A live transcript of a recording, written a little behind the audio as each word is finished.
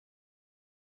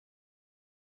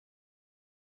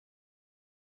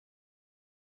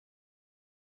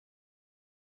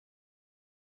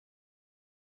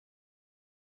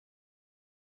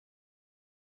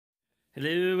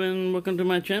Hello and welcome to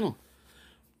my channel.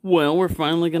 Well, we're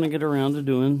finally going to get around to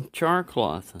doing char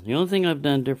cloth. The only thing I've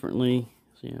done differently,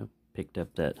 see, I picked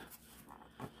up that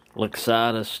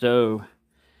Luxada stove,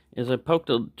 is I poked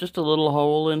just a little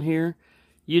hole in here.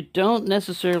 You don't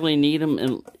necessarily need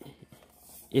them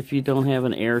if you don't have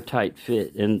an airtight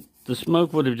fit, and the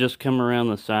smoke would have just come around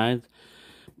the sides.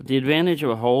 But the advantage of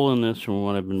a hole in this, from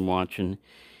what I've been watching,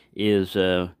 is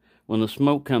when the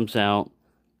smoke comes out,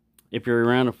 if you're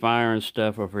around a fire and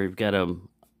stuff, or if you've got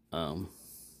a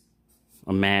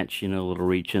match, you know, that'll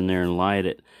reach in there and light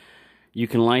it, you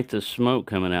can light the smoke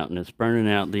coming out, and it's burning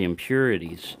out the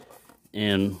impurities.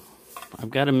 And I've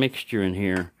got a mixture in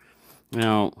here.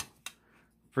 Now,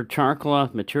 for char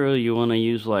cloth material, you want to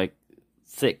use like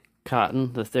thick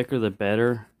cotton. The thicker the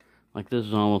better. Like this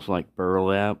is almost like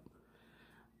burlap.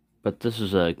 But this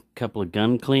is a couple of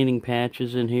gun cleaning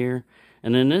patches in here.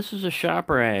 And then this is a shop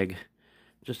rag.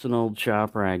 Just an old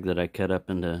shop rag that I cut up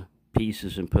into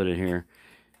pieces and put in here.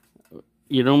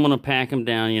 You don't want to pack them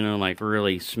down, you know, like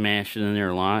really smash it in there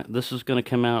a lot. This is going to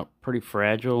come out pretty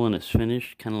fragile when it's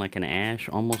finished, kind of like an ash,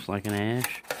 almost like an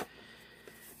ash.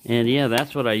 And yeah,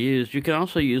 that's what I used. You can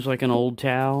also use like an old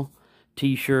towel,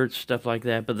 t-shirts, stuff like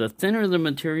that. But the thinner the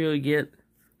material you get,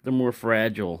 the more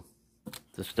fragile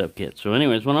the stuff gets. So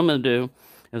anyways, what I'm going to do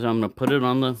is I'm going to put it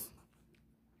on the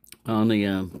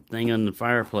thing on the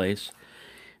fireplace.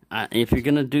 If you're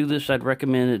going to do this, I'd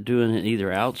recommend doing it either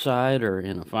outside or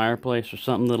in a fireplace or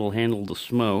something that'll handle the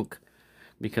smoke,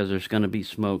 because there's going to be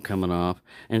smoke coming off.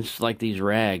 And it's like these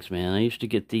rags, man. I used to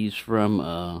get these from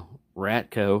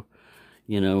Ratco.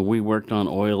 You know, we worked on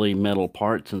oily metal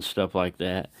parts and stuff like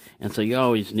that. And so you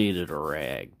always needed a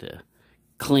rag to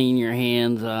clean your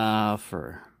hands off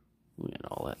or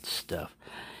all that stuff.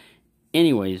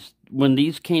 Anyways, when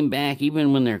these came back,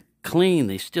 even when they're clean,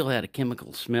 they still had a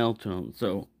chemical smell to them.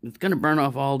 So it's going to burn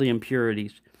off all the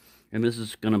impurities, and this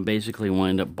is going to basically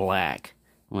wind up black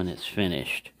when it's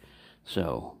finished.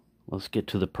 So let's get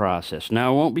to the process. Now,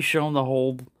 I won't be showing the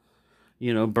whole,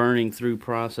 you know, burning through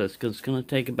process, because it's going to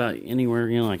take about anywhere,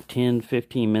 you know, like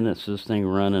 10-15 minutes this thing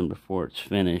running before it's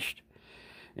finished.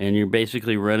 And you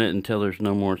basically run it until there's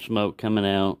no more smoke coming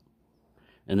out,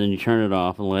 and then you turn it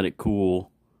off and let it cool.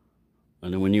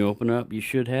 And then when you open up, you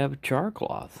should have a char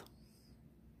cloth.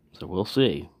 So we'll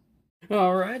see.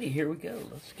 Alrighty, here we go.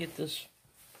 Let's get this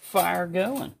fire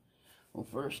going. Well,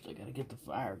 first I gotta get the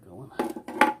fire going.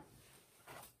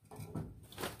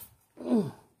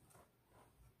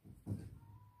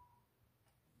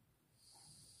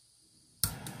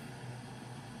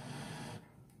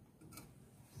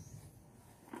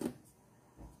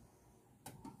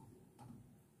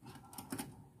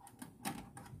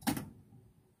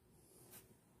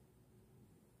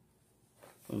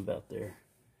 I'm about there.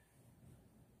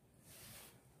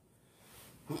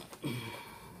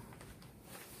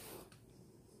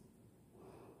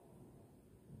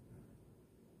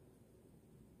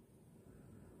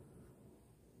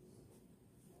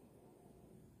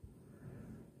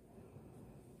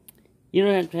 You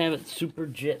don't have to have it super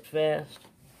jet fast.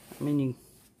 I mean,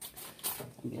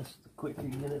 I guess the quicker you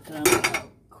get it done. Oh,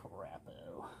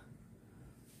 crap-o.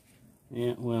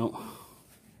 Yeah, well,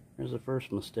 there's the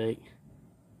first mistake.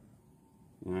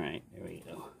 Alright, there we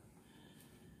go.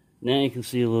 Now you can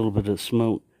see a little bit of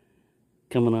smoke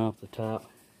coming off the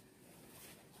top.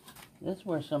 That's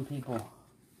where some people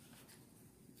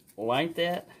light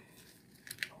that,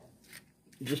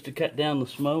 just to cut down the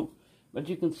smoke. But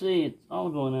you can see it's all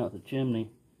going out the chimney.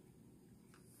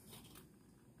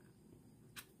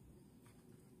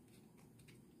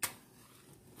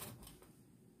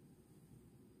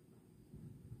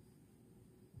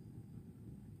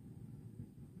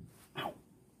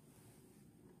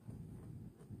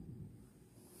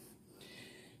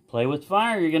 Play with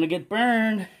fire, you're going to get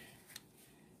burned.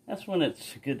 That's when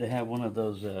it's good to have one of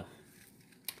those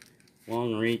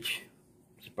long reach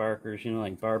sparkers, you know,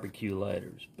 like barbecue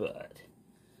lighters. But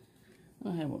I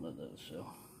don't have one of those, so.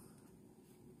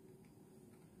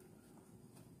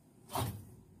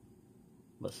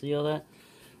 But see all that?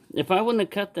 If I wouldn't have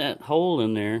cut that hole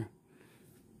in there,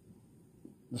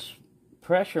 the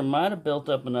pressure might have built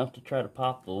up enough to try to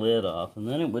pop the lid off, and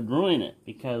then it would ruin it,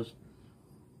 because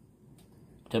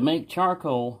to make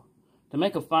charcoal, to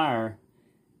make a fire,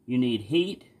 you need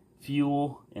heat,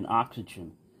 fuel, and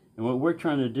oxygen. And what we're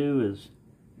trying to do is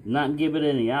not give it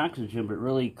any oxygen, but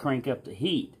really crank up the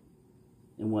heat.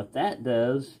 And what that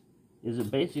does is it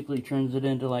basically turns it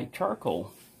into like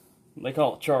charcoal. They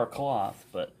call it char cloth,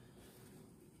 but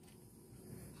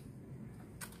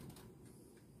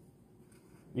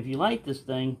if you light this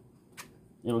thing,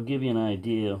 it'll give you an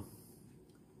idea.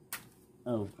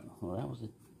 Oh, well, that was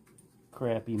it.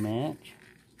 crappy match.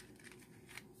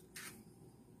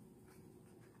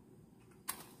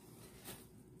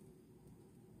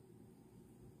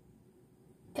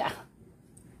 Yeah.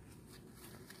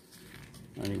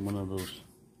 I need one of those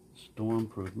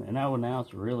storm-proof. And now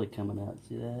it's really coming out.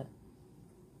 See that?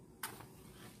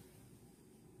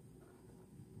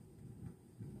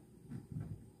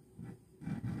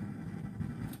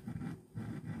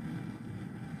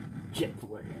 Jet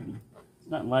flame. It's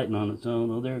not lighting on its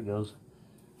own. Oh, there it goes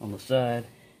on the side.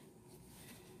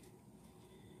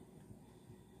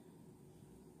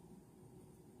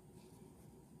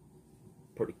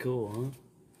 Pretty cool,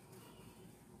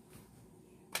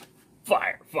 huh?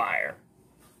 Fire, fire,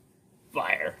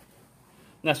 fire.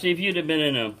 Now, see, if you'd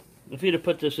have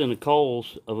put this in the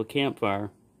coals of a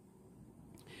campfire,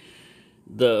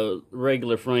 the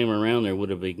regular flame around there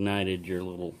would have ignited your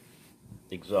little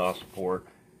exhaust port.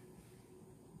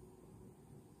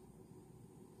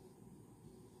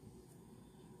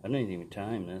 I didn't even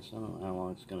time this. I don't know how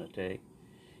long it's going to take.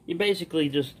 You basically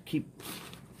just keep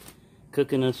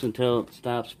cooking this until it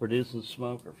stops producing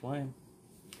smoke or flame.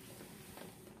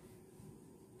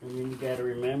 And then you got to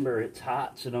remember it's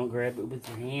hot, so don't grab it with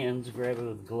your hands. Grab it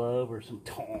with a glove or some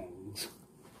tongs.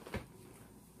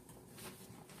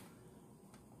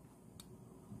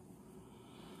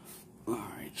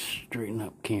 Alright, straighten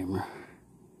up camera.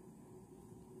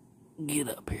 Get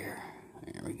up here.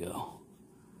 There we go.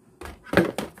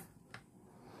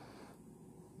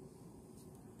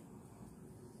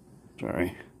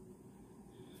 Sorry.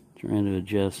 Trying to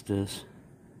adjust this.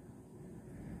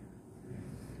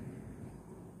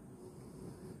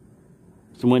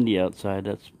 It's windy outside.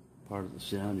 That's part of the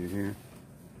sound you're hearing.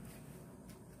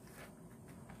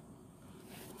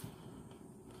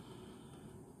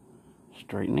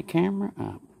 Straighten the camera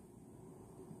up.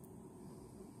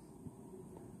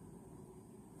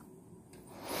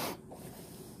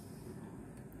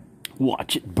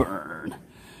 Watch it burn.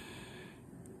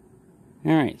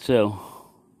 Alright, so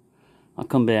I'll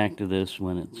come back to this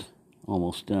when it's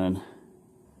almost done.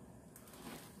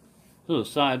 So the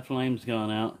side flame's gone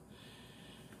out.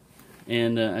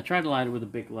 And I tried to light it with a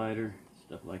big lighter,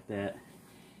 stuff like that.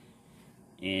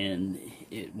 And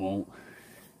it won't.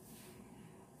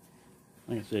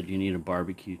 Like I said, you need a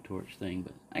barbecue torch thing,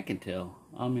 but I can tell.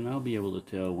 I mean, I'll be able to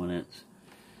tell when it's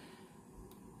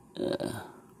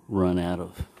run out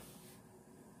of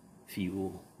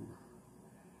fuel.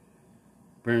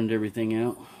 Burned everything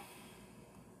out.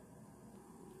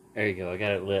 There you go, I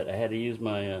got it lit. I had to use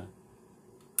my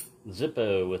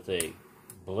Zippo with a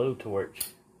blowtorch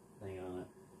thing on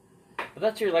it. But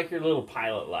that's your little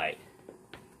pilot light.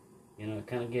 You know, it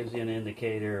kind of gives you an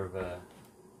indicator of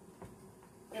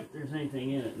if there's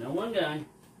anything in it. Now, one guy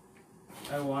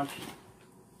I watched,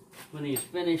 when he's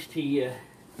finished,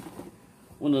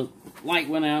 when the light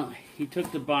went out, he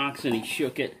took the box and he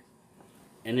shook it.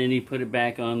 And then he put it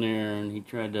back on there and he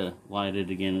tried to light it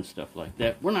again and stuff like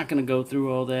that. We're not going to go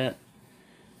through all that.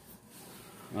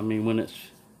 I mean, when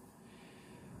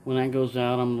that goes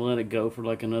out, I'm going to let it go for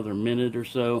like another minute or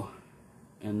so.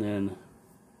 And then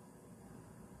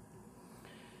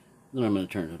I'm going to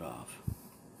turn it off.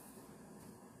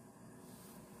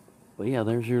 But yeah,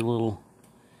 there's your little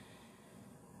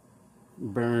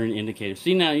burn indicator.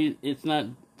 See, now it's not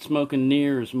smoking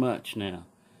near as much now.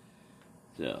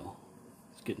 So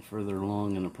getting further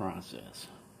along in the process.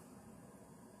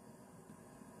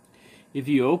 If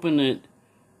you open it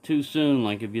too soon,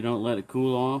 like if you don't let it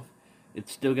cool off,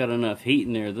 it's still got enough heat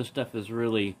in there. This stuff is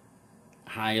really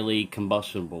highly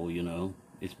combustible, you know.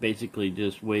 It's basically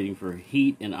just waiting for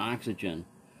heat and oxygen.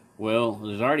 Well,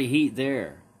 there's already heat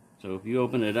there. So if you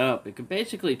open it up, it could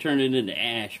basically turn it into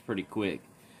ash pretty quick.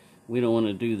 We don't want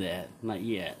to do that. Not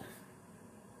yet.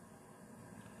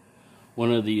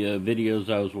 One of the videos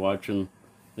I was watching,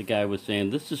 the guy was saying,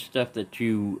 this is stuff that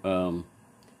you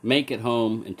make at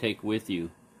home and take with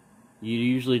you. You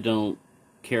usually don't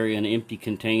carry an empty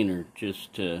container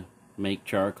just to make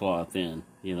char cloth in.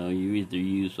 You know, you either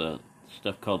use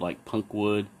stuff called like punk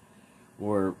wood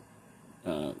or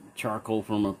charcoal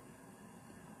from a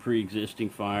pre-existing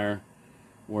fire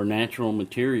or natural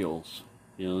materials.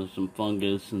 You know, some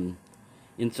fungus and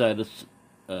inside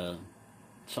a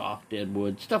soft dead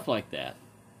wood, stuff like that.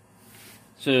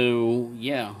 So,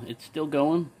 yeah, it's still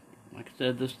going. Like I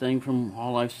said, this thing, from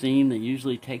all I've seen, it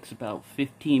usually takes about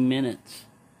 15 minutes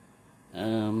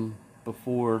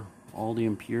before all the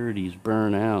impurities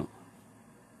burn out.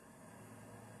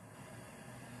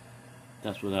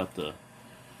 That's without the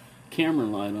camera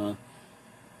light on.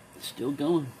 It's still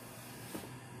going.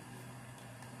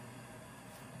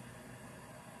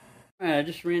 Alright, I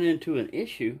just ran into an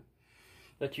issue.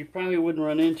 that you probably wouldn't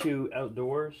run into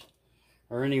outdoors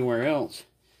or anywhere else.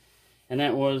 And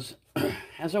that was,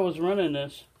 as I was running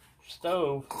this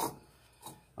stove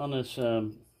on this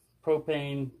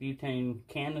propane butane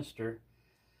canister,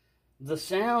 the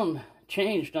sound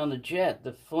changed on the jet.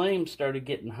 The flames started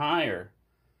getting higher.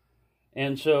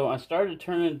 And so I started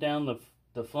turning down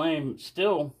the flame.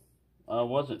 Still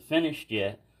wasn't finished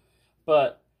yet.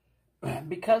 But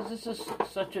because this is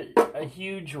such a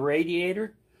huge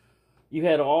radiator, you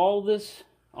had all this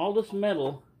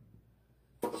metal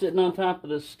sitting on top of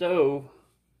the stove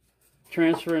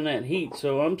transferring that heat.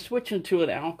 So I'm switching to an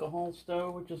alcohol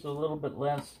stove, which is a little bit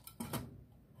less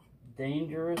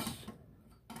dangerous.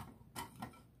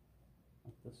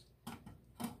 Like this.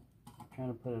 I'm trying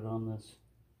to put it on this.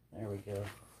 There we go.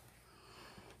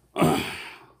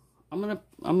 I'm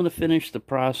gonna finish the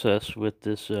process with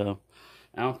this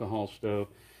alcohol stove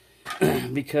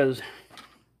because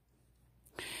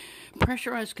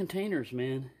pressurized containers,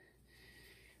 man,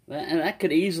 that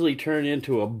could easily turn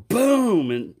into a boom,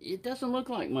 and it doesn't look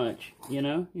like much, you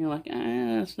know? You're like,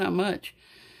 that's not much.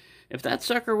 If that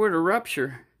sucker were to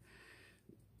rupture,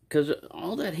 because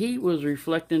all that heat was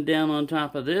reflecting down on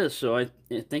top of this, so I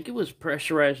think it was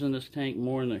pressurizing this tank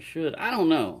more than it should. I don't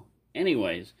know.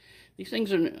 Anyways, these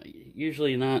things are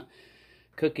usually not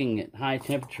cooking at high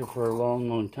temperature for a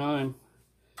long time.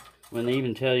 When they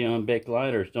even tell you on baked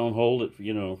lighters, don't hold it,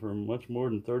 you know, for much more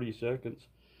than 30 seconds.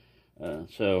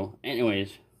 So,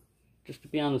 anyways, just to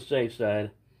be on the safe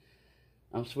side,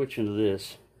 I'm switching to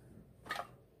this.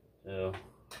 So,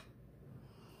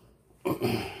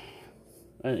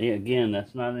 again,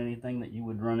 that's not anything that you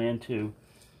would run into.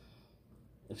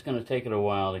 It's going to take it a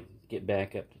while to get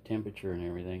back up to temperature and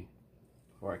everything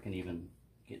before I can even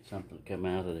get something to come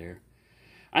out of there.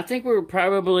 I think we're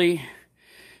probably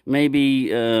maybe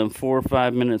 4 or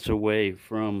 5 minutes away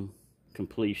from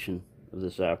completion of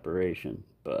this operation,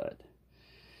 but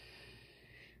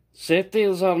safety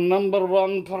is our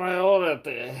 #1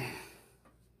 priority.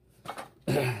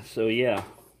 So yeah,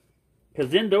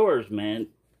 because indoors, man,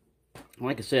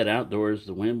 like I said, outdoors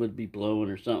the wind would be blowing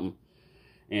or something,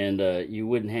 and you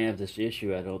wouldn't have this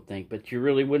issue, I don't think. But you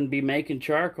really wouldn't be making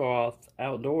char cloth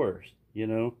outdoors, you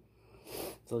know.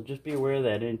 So just be aware of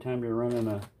that anytime you're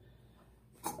running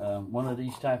one of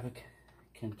these type of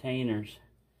containers,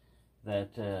 that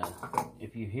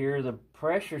if you hear the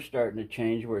pressure starting to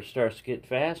change where it starts to get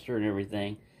faster and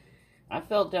everything. I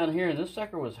felt down here, and this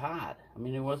sucker was hot. I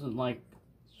mean, it wasn't like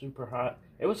super hot.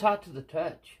 It was hot to the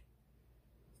touch.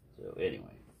 So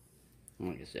anyway,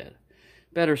 like I said,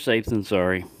 better safe than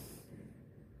sorry.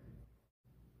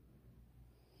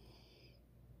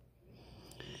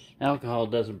 Alcohol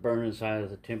doesn't burn as high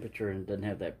as the temperature and doesn't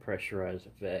have that pressurized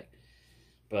effect.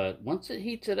 But once it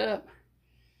heats it up,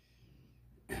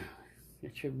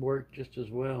 it should work just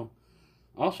as well.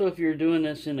 Also, if you're doing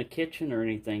this in a kitchen or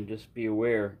anything, just be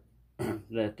aware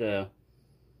that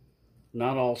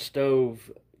not all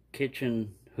stove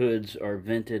kitchen hoods are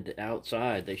vented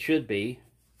outside. They should be,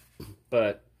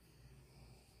 but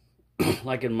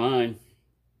like in mine,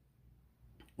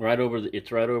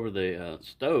 it's right over the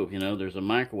stove. You know, there's a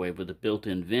microwave with a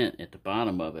built-in vent at the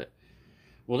bottom of it.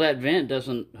 Well, that vent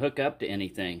doesn't hook up to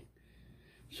anything,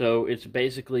 so it's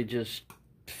basically just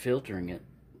filtering it.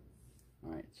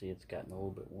 All right, see, it's gotten a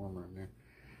little bit warmer in there,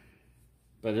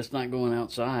 but it's not going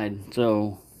outside,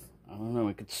 so I don't know.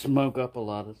 It could smoke up a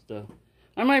lot of stuff.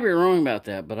 I might be wrong about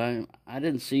that, but I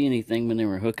didn't see anything when they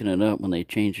were hooking it up when they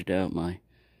changed out my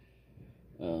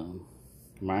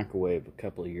microwave a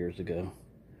couple of years ago.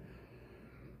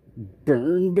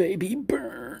 Burn, baby,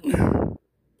 burn.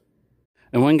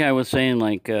 And one guy was saying,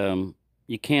 like,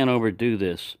 you can't overdo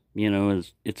this. You know,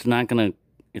 it's not gonna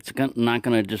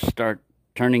just start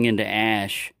turning into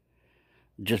ash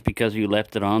just because you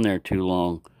left it on there too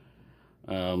long.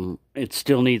 It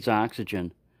still needs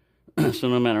oxygen. So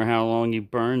no matter how long you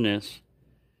burn this,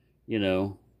 you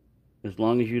know, as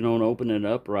long as you don't open it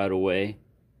up right away,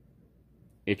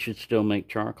 it should still make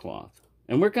char cloth.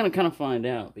 And we're going to kind of find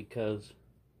out, because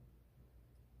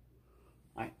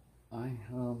let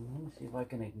me see if I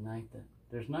can ignite that.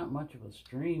 There's not much of a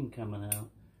stream coming out.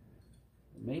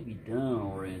 It may be done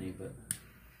already, but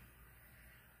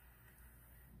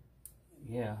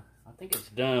yeah, I think it's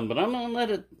done. But I'm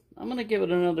going to give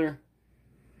it another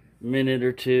minute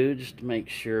or two just to make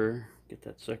sure. Get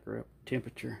that sucker up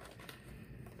temperature.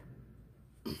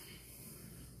 Let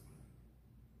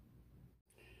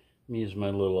me use my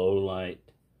little Olight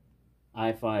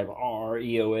i5R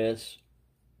EOS.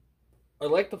 I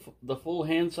like the full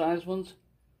hand size ones,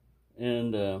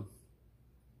 and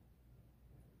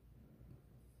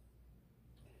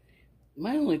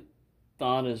my only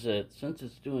thought is that since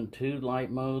it's doing 2 light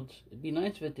modes, it'd be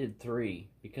nice if it did 3.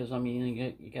 Because, I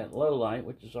mean, you got low light,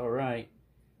 which is alright.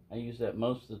 I use that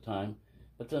most of the time.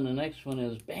 But then the next one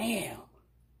is BAM!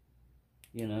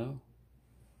 You know?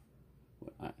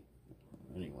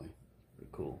 Anyway, pretty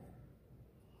cool.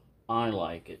 I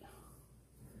like it.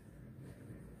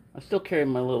 I still carry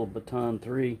my little Baton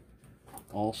 3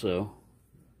 also.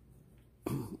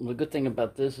 The good thing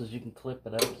about this is you can clip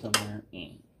it up somewhere.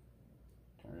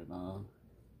 Turn it on.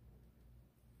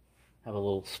 Have a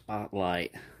little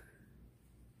spotlight.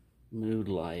 Mood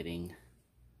lighting.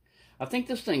 I think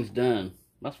this thing's done.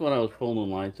 That's what I was pulling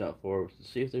the lights out for, was to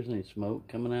see if there's any smoke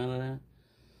coming out of that.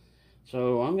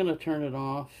 So I'm going to turn it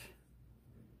off.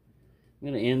 I'm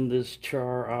going to end this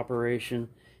char operation.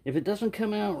 If it doesn't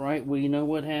come out right, well, you know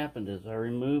what happened is I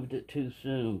removed it too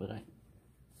soon, but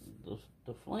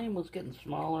the flame was getting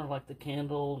smaller, like the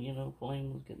candle, you know,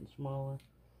 flame was getting smaller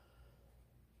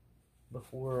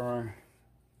before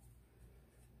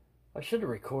I should have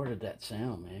recorded that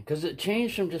sound, man, because it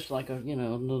changed from just like a, you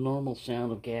know, the normal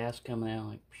sound of gas coming out,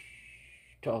 like,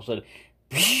 to all of a sudden,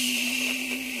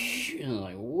 and I'm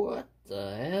like, what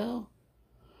the hell?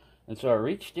 And so I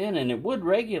reached in, and it would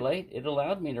regulate. It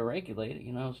allowed me to regulate it.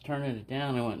 You know, I was turning it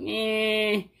down. I went,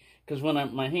 nah. Because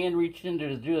when my hand reached in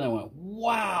to do it, I went,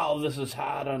 wow, this is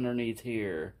hot underneath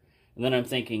here. And then I'm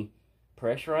thinking,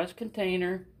 pressurized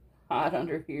container, hot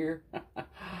under here.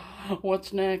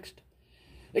 What's next?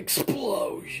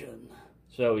 Explosion.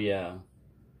 So, yeah,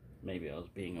 maybe I was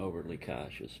being overly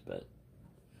cautious, but...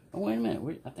 Oh, wait a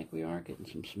minute. I think we are getting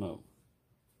some smoke.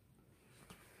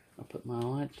 I put my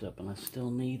lights up and I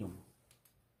still need them.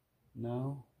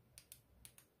 No?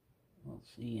 I don't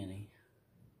see any.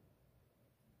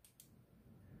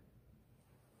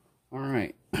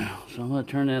 Alright, so I'm going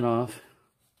to turn that off.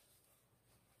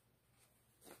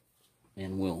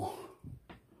 And we'll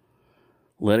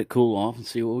let it cool off and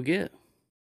see what we get.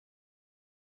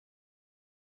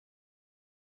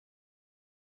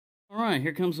 Alright,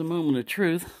 here comes the moment of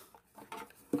truth.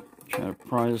 Try to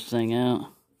pry this thing out.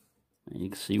 You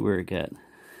can see where it got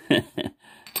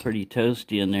pretty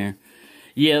toasty in there.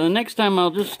 Yeah, the next time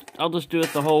I'll just do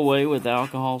it the whole way with the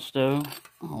alcohol stove.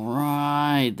 All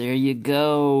right, there you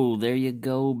go. There you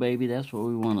go, baby. That's what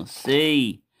we want to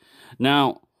see.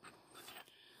 Now,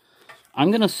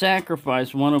 I'm going to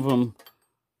sacrifice one of them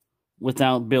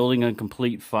without building a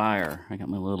complete fire. I got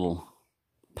my little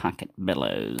pocket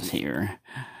bellows here.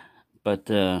 But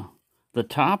the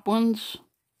top ones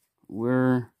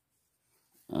were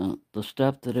the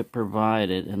stuff that it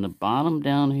provided, and the bottom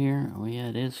down here, oh yeah,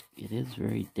 it is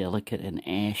very delicate and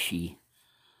ashy.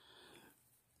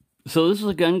 So this is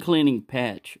a gun cleaning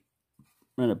patch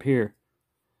right up here.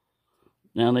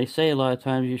 Now they say a lot of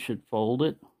times you should fold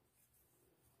it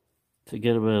to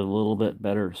get a little bit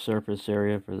better surface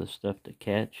area for the stuff to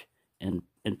catch, and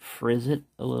frizz it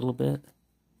a little bit.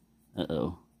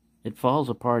 Uh-oh. It falls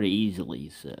apart easily,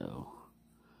 so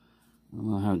I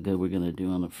don't know how good we're going to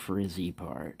do on the frizzy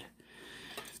part.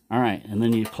 Alright, and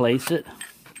then you place it.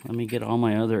 Let me get all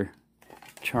my other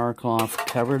char cloth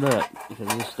covered up, because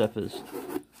this stuff is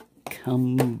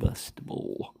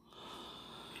combustible.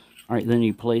 Alright, then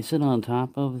you place it on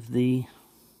top of the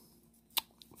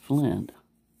flint.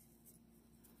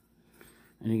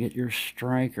 And you get your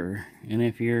striker. And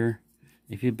if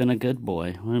you've been a good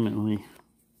boy, wait a minute, let me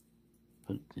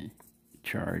put the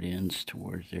charred ends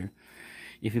towards there.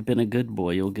 If you've been a good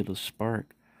boy, you'll get a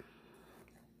spark.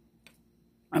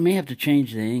 I may have to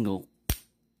change the angle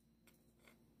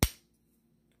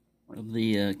of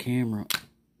the camera.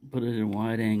 Put it in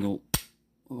wide angle.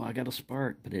 Oh, I got a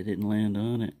spark, but it didn't land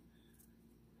on it.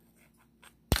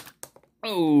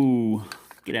 Oh,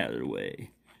 get out of the way.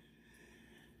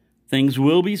 Things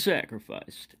will be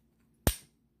sacrificed.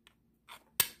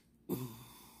 Let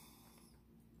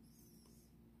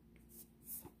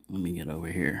me get over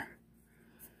here.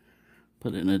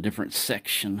 Put it in a different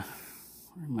section.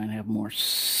 We might have more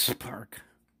spark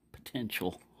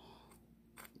potential.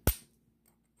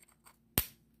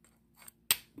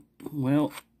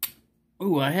 Well,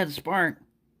 ooh, I had a spark.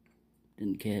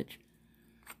 Didn't catch.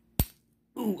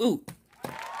 Ooh, ooh.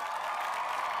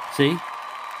 See?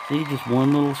 See, just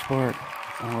one little spark.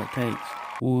 That's all it takes.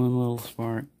 One little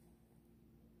spark.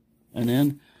 And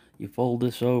then you fold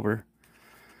this over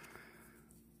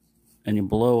and you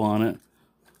blow on it.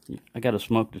 I got a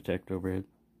smoke detector overhead.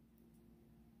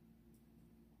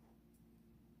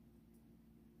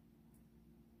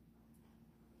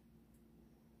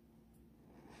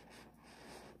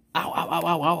 Ow, ow, ow,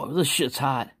 ow, ow. This shit's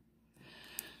hot.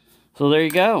 So there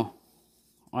you go.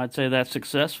 I'd say that's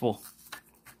successful.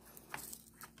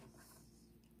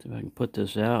 See if I can put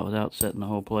this out without setting the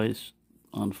whole place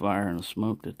on fire in a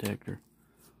smoke detector.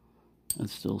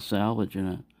 It's still salvaging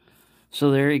it. So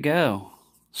there you go.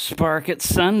 Spark It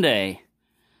Sunday.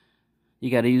 You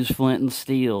got to use Flint and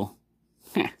Steel.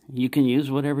 You can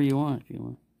use whatever you want if you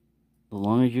want, as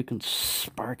long as you can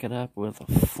spark it up with a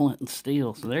Flint and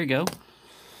Steel. So there you go.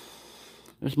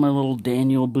 There's my little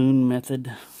Daniel Boone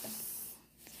method.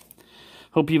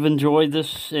 Hope you've enjoyed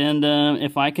this, and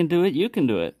if I can do it, you can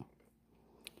do it.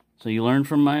 So you learn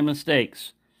from my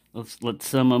mistakes. Let's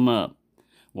sum them up.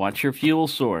 Watch your fuel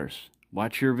source.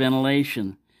 Watch your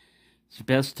ventilation. It's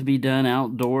best to be done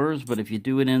outdoors, but if you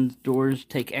do it indoors,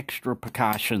 take extra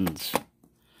precautions.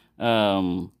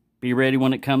 Be ready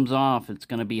when it comes off. It's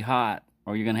going to be hot,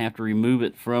 or you're going to have to remove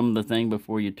it from the thing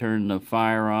before you turn the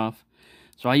fire off.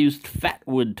 So I used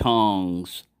fatwood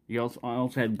tongs. I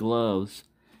also had gloves,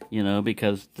 you know,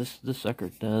 because this sucker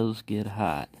does get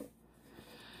hot.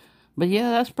 But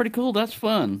yeah, that's pretty cool. That's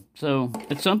fun. So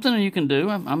it's something that you can do.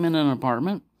 I'm in an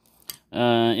apartment.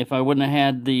 If I wouldn't have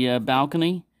had the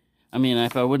balcony,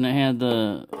 if I wouldn't have had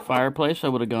the fireplace, I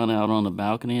would have gone out on the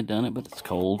balcony and done it. But it's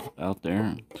cold out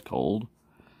there. It's cold.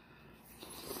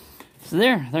 So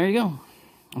there you go.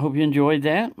 I hope you enjoyed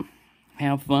that.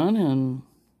 Have fun and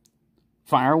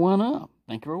fire one up.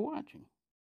 Thank you for watching.